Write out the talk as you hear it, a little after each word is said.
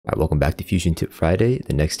Alright, welcome back to Fusion Tip Friday.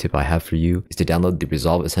 The next tip I have for you is to download the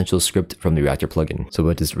Resolve Essentials script from the Reactor plugin. So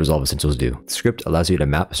what does Resolve Essentials do? The script allows you to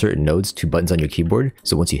map certain nodes to buttons on your keyboard.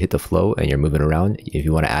 So once you hit the flow and you're moving around, if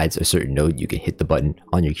you want to add a certain node, you can hit the button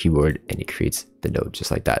on your keyboard and it creates the node just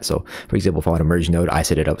like that. So for example, if I want to merge node, I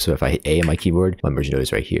set it up so if I hit A on my keyboard, my merge node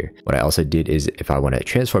is right here. What I also did is if I want to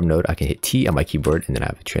transform node, I can hit T on my keyboard and then I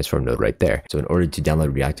have a transform node right there. So in order to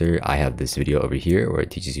download Reactor, I have this video over here where it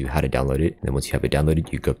teaches you how to download it. And then once you have it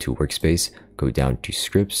downloaded, you go up to workspace, go down to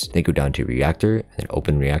scripts, then go down to Reactor and then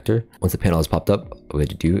open Reactor. Once the panel has popped up, what we have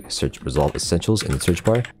to do is search Resolve Essentials in the search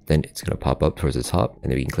bar. Then it's going to pop up towards the top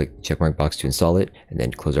and then we can click the checkmark box to install it and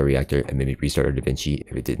then close our Reactor and maybe restart our DaVinci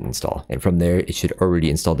if it didn't install. And from there, it should already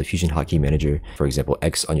install the Fusion hotkey manager. For example,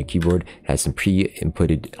 X on your keyboard has some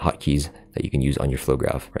pre-inputted hotkeys that you can use on your flow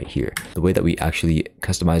graph right here. The way that we actually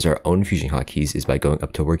customize our own Fusion hotkeys is by going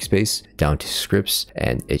up to workspace, down to scripts,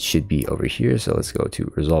 and it should be over here. So let's go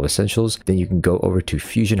to Resolve Essentials. Then you can go over to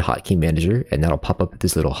Fusion Hotkey Manager and that'll pop up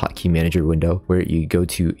this little hotkey manager window where you go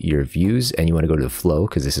to your views and you want to go to the flow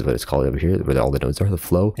because this is what it's called over here where all the nodes are, the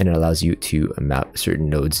flow, and it allows you to map certain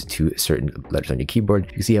nodes to certain letters on your keyboard.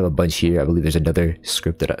 You can see I have a bunch here. I believe there's another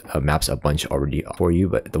script that maps a bunch already for you,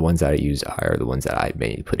 but the ones that I use are the ones that I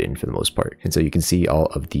mainly put in for the most part. And so you can see all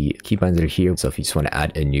of the keybinds that are here. So if you just want to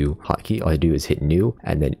add a new hotkey, all you do is hit new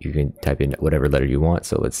and then you can type in whatever letter you want.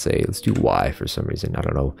 So let's do Y for some reason. I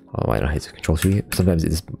don't know why I don't hit the control key. Sometimes it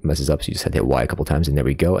just messes up. So you just have to hit Y a couple times and there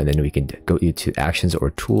we go. And then we can go to actions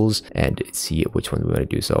or tools and see which one we want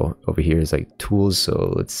to do. So over here is like tools.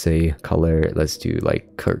 So let's say color, let's do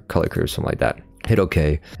like color curves, something like that. Hit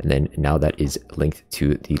OK, and then now that is linked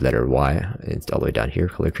to the letter Y. It's all the way down here,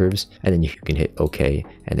 color curves, and then you can hit OK,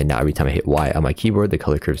 and then now every time I hit Y on my keyboard, the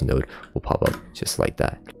color curves node will pop up just like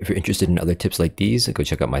that. If you're interested in other tips like these, go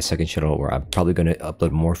check out my second channel where I'm probably going to upload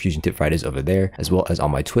more Fusion Tip Fridays over there, as well as on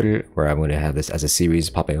my Twitter where I'm going to have this as a series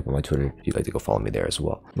popping up on my Twitter if you'd like to go follow me there as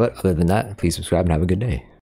well. But other than that, please subscribe and have a good day.